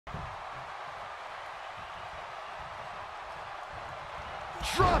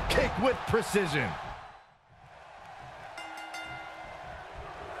Drop kick with precision.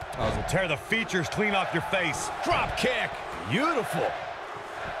 Oh, this will tear the features clean off your face. Drop kick. Beautiful.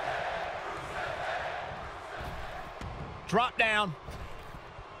 Drop down.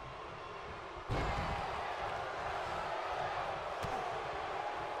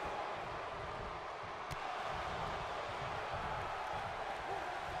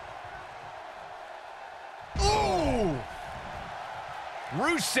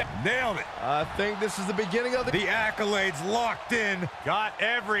 Rusev nailed it. I think this is the beginning of The accolades locked in. Got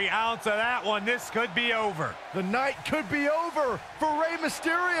every ounce of that one. This could be over. The night could be over for Rey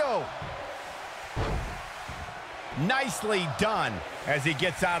Mysterio. Nicely done as he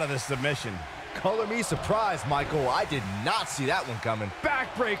gets out of the submission. Color me surprised, Michael. I did not see that one coming.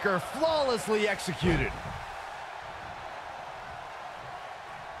 Backbreaker flawlessly executed.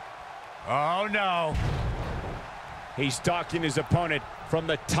 Oh, no. He's stalking his opponent from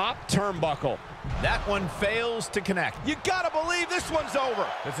the top turnbuckle. That one fails to connect. You gotta believe this one's over.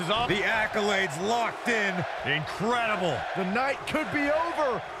 This is all. The accolades locked in. Incredible. The night could be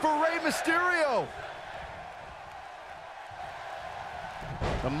over for Rey Mysterio.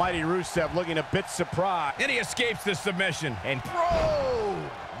 The mighty Rusev looking a bit surprised. And he escapes the submission. And Bro,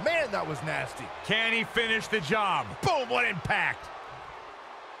 man, that was nasty. Can he finish the job? boom, what impact.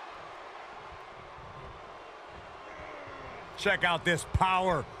 Check out this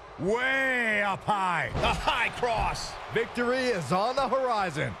power. Way up high. A high cross. Victory is on the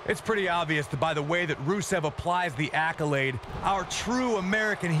horizon. It's pretty obvious that by the way that Rusev applies the accolade, our true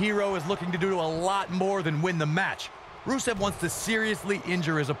American hero is looking to do a lot more than win the match. Rusev wants to seriously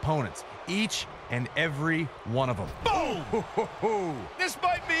injure his opponents, each and every one of them. Boom! This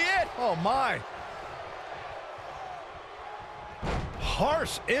might be it. Oh, my.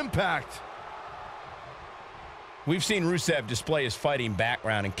 Harsh impact. We've seen Rusev display his fighting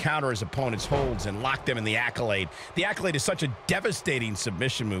background and counter his opponent's holds and lock them in the accolade. The accolade is such a devastating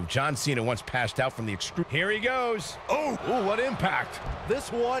submission move. John Cena once passed out from the extrude. Here he goes. Oh, what impact.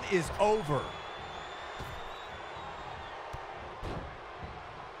 This one is over.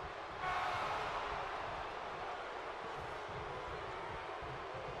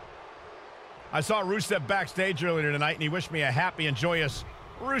 I saw Rusev backstage earlier tonight, and he wished me a happy and joyous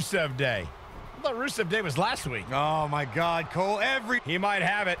Rusev Day. I thought Rusev Day was last week. Oh, my God, Cole. He might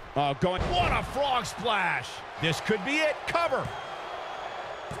have it. Going. What a frog splash. This could be it. Cover.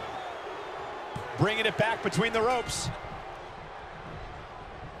 Bringing it back between the ropes.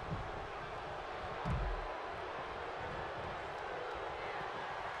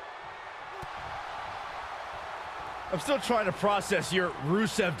 I'm still trying to process your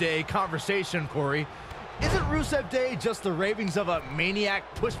Rusev Day conversation, Corey. Isn't Rusev Day just the ravings of a maniac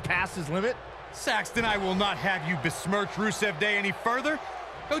pushed past his limit? Saxton, I will not have you besmirch Rusev Day any further.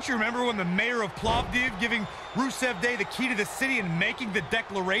 Don't you remember when the mayor of Plovdiv giving Rusev Day the key to the city and making the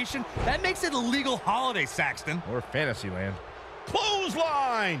declaration? That makes it a legal holiday, Saxton. Or Fantasyland.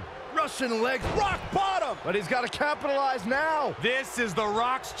 Clothesline. Russian legs, rock bottom! But he's got to capitalize now. This is The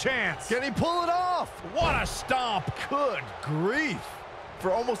Rock's chance. Can he pull it off? What a stomp. Good grief.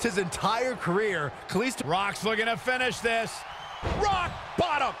 For almost his entire career, Kalisto... Rock's looking to finish this. Rock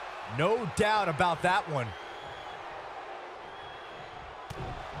bottom. No doubt about that one.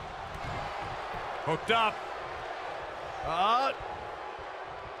 Hooked up.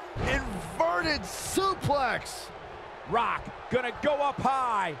 Inverted suplex. Rock gonna go up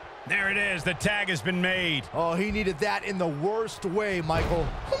high. There it is. The tag has been made. Oh, he needed that in the worst way, Michael.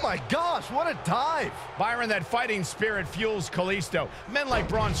 Oh, my gosh, what a dive. Byron, that fighting spirit fuels Kalisto. Men like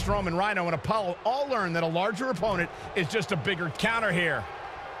Braun Strowman, Rhino, and Apollo all learn that a larger opponent is just a bigger counter here.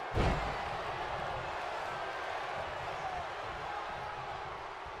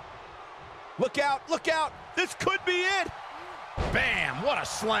 Look out, look out. This could be it. Bam, what a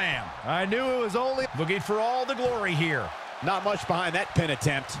slam. I knew it was only... Looking for all the glory here. Not much behind that pin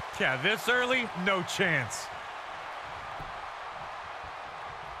attempt. Yeah, this early, no chance.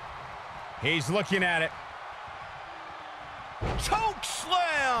 He's looking at it. Choke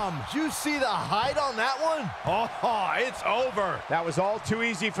slam! Did you see the height on that one? Oh, it's over. That was all too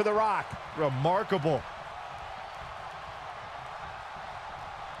easy for The Rock. Remarkable.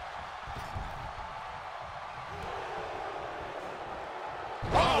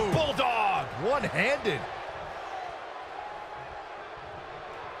 Oh, Bulldog! One-handed.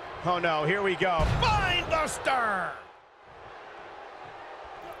 Oh, no, here we go. Mindbuster!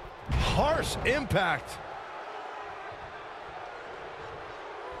 Harsh impact.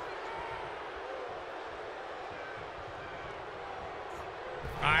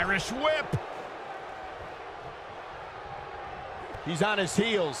 Irish whip. He's on his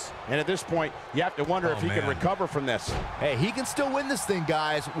heels, and at this point, you have to wonder if he can recover from this. Hey, he can still win this thing,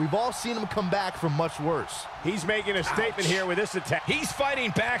 guys. We've all seen him come back from much worse. He's making a statement here with this attack. He's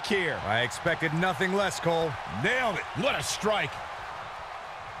fighting back here. I expected nothing less, Cole. Nailed it. What a strike.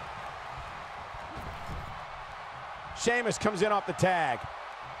 Sheamus comes in off the tag.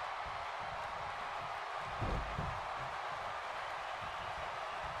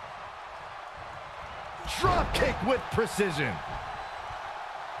 Drop kick with precision.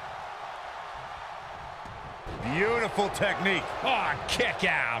 Beautiful technique. Oh, kick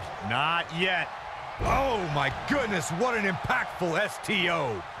out. Not yet. Oh, my goodness, what an impactful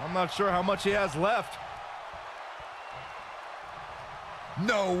STO. I'm not sure how much he has left.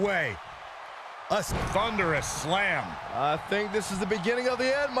 No way. A thunderous slam. I think this is the beginning of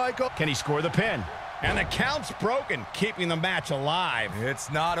the end, Michael. Can he score the pin? And the count's broken, keeping the match alive.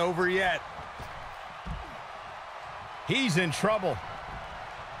 It's not over yet. He's in trouble.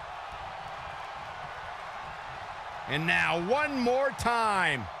 And now one more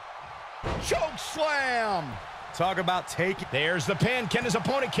time. Choke slam. Talk about taking. There's the pin. Can his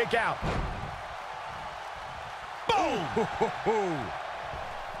opponent kick out? Boom!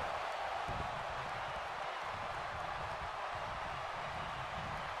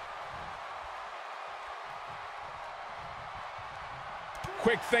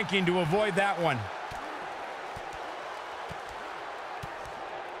 Quick thinking to avoid that one.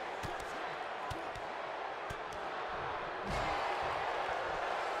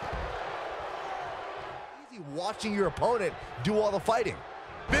 Watching your opponent do all the fighting.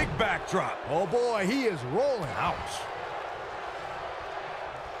 Big backdrop. Oh boy, he is rolling. Ouch.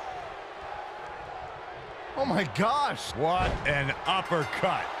 Oh my gosh. What an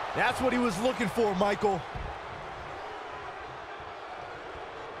uppercut. That's what he was looking for, Michael.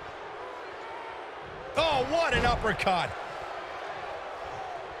 Oh, what an uppercut.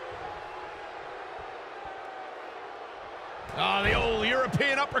 Oh, the old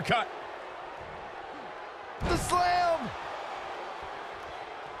European uppercut. The slam!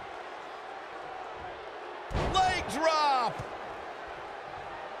 Leg drop!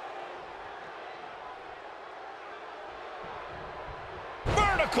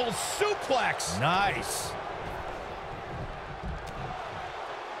 Vertical suplex! Nice.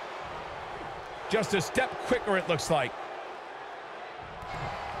 Just a step quicker, it looks like.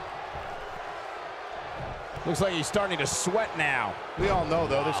 Looks like he's starting to sweat now. We all know,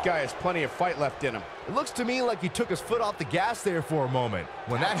 though, this guy has plenty of fight left in him. It looks to me like he took his foot off the gas there for a moment.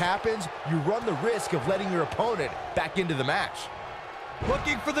 When that happens, you run the risk of letting your opponent back into the match.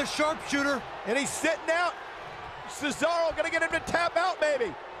 Looking for the sharpshooter. And he's sitting out. Cesaro gonna get him to tap out,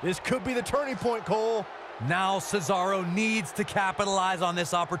 maybe. This could be the turning point, Cole. Now Cesaro needs to capitalize on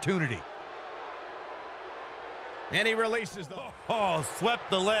this opportunity. And he releases the... Oh,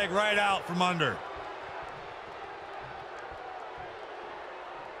 swept the leg right out from under.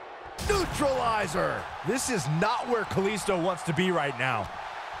 Neutralizer! This is not where Kalisto wants to be right now.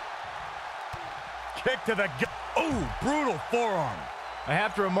 Kick to the gut. Oh, brutal forearm. I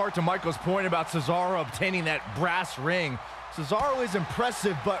have to remark to Michael's point about Cesaro obtaining that brass ring. Cesaro is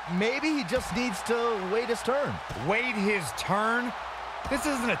impressive, but maybe he just needs to wait his turn. Wait his turn? This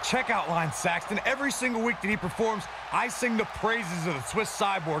isn't a checkout line, Saxton. Every single week that he performs, I sing the praises of the Swiss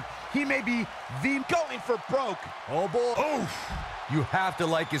Cyborg. He may be the... Going for broke. Oh, boy. Oof. You have to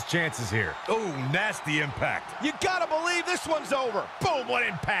like his chances here. Oh, nasty impact. You gotta believe this one's over. Boom, what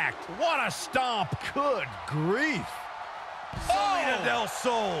impact. What a stomp. Good grief. Salida del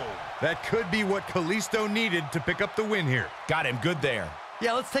Sol. That could be what Kalisto needed to pick up the win here. Got him good there.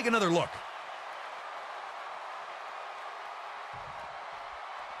 Yeah, let's take another look.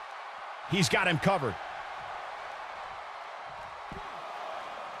 He's got him covered.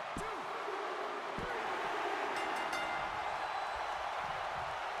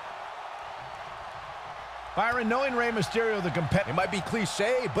 Byron, knowing Rey Mysterio, the competitor... It might be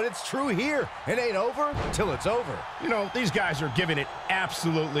cliche, but it's true here. It ain't over till it's over. You know, these guys are giving it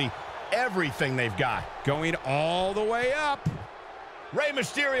absolutely everything they've got. Going all the way up. Rey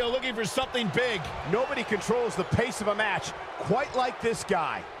Mysterio looking for something big. Nobody controls the pace of a match quite like this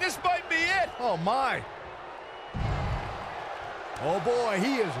guy. This might be it. Oh, my. Oh, boy,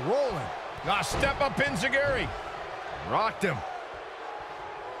 he is rolling. Now step up Enziguri. Rocked him.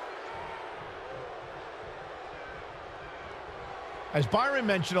 As Byron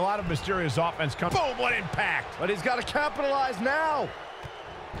mentioned, a lot of Mysterio's offense comes... Boom, what impact! But he's got to capitalize now.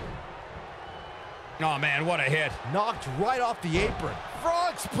 Oh, man, what a hit. Knocked right off the apron.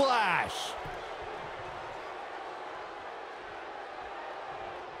 Frog splash.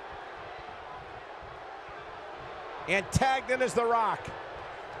 And tagged in as The Rock.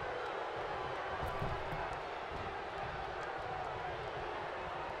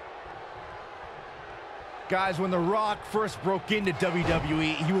 Guys, when The Rock first broke into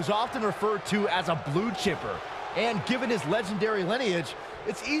WWE, he was often referred to as a blue chipper. And given his legendary lineage,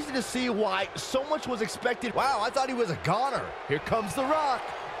 it's easy to see why so much was expected. Wow, I thought he was a goner. Here comes The Rock.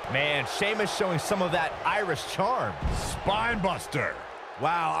 Man, Sheamus showing some of that Irish charm. Spine buster.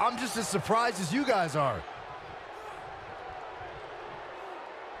 Wow, I'm just as surprised as you guys are.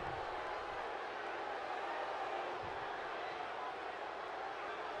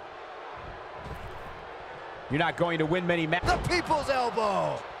 You're not going to win many matches. The people's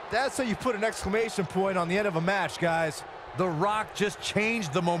elbow. That's how you put an exclamation point on the end of a match, guys. The Rock just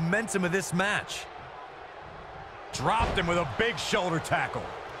changed the momentum of this match. Dropped him with a big shoulder tackle.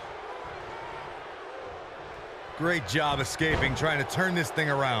 Great job escaping, trying to turn this thing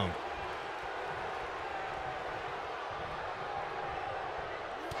around.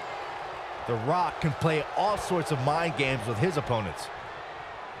 The Rock can play all sorts of mind games with his opponents.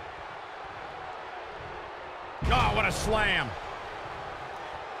 Oh, what a slam.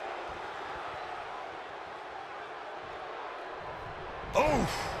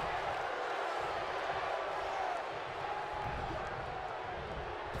 Oof!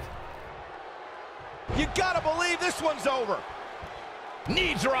 You gotta believe this one's over.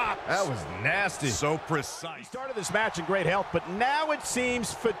 Knee drop. That was nasty. So precise. He started this match in great health, but now it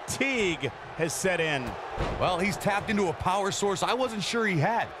seems fatigue has set in. Well, he's tapped into a power source I wasn't sure he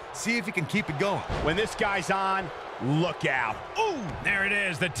had. See if he can keep it going. When this guy's on, look out. Ooh, there it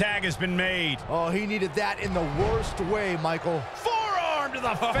is. The tag has been made. Oh, he needed that in the worst way, Michael. Forearm to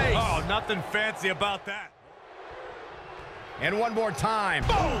the face. Oh, nothing fancy about that. And one more time.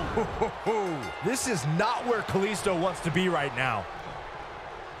 Boom! This is not where Kalisto wants to be right now.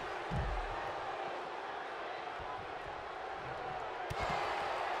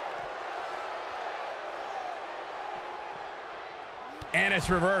 And it's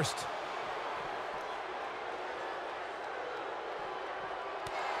reversed.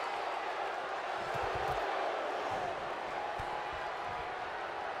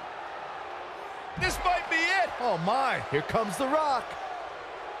 This might be it. Oh my, here comes The Rock.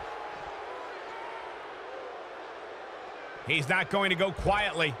 He's not going to go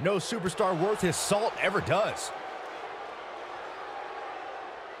quietly. No superstar worth his salt ever does.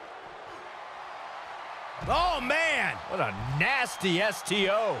 Oh, man. What a nasty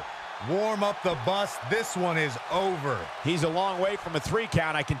STO. Warm up the bus. This one is over. He's a long way from a 3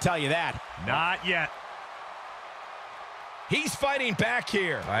 count, I can tell you that. Not yet. He's fighting back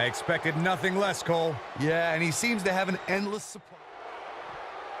here. I expected nothing less, Cole. Yeah, and he seems to have an endless supply.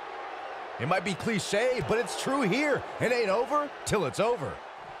 It might be cliche, but it's true here. It ain't over till it's over.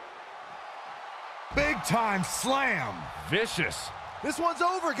 Big time slam. Vicious. This one's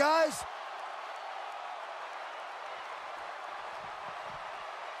over, guys.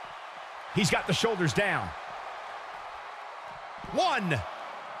 He's got the shoulders down. 1,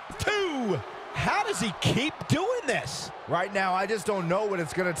 2. How does he keep doing this? Right now, I just don't know what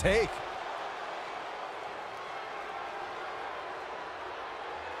it's going to take.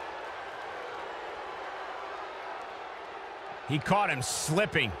 He caught him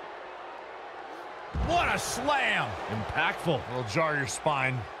slipping. What a slam. Impactful. It'll jar your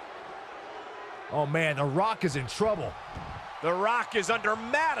spine. Oh, man, The Rock is in trouble. The Rock is under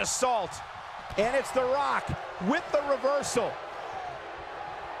mad assault. And it's The Rock with the reversal.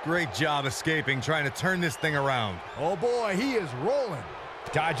 Great job escaping, trying to turn this thing around. Oh, boy, he is rolling.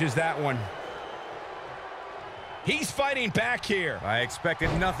 Dodges that one. He's fighting back here. I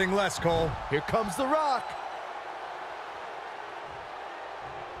expected nothing less, Cole. Here comes The Rock.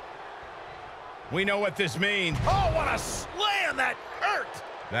 We know what this means. Oh, what a slam. That hurt.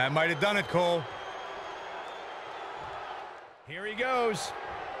 That might have done it, Cole. Here he goes.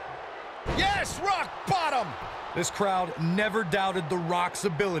 Yes, rock bottom. This crowd never doubted The Rock's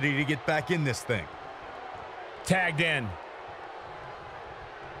ability to get back in this thing. Tagged in.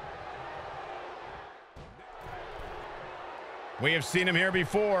 We have seen him here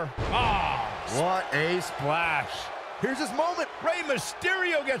before. Ah, What a splash. Here's his moment. Rey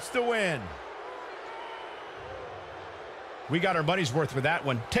Mysterio gets the win. We got our money's worth for that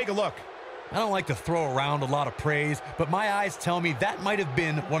one. Take a look. I don't like to throw around a lot of praise, but my eyes tell me that might have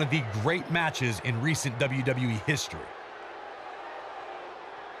been one of the great matches in recent WWE history.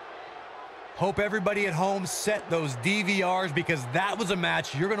 Hope everybody at home set those DVRs, because that was a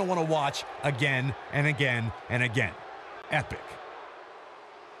match you're going to want to watch again and again and again. Epic.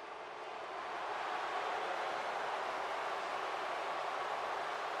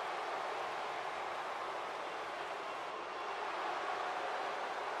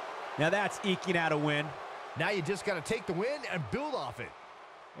 Now that's eking out a win. Now you just got to take the win and build off it.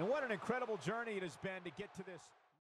 And what an incredible journey it has been to get to this.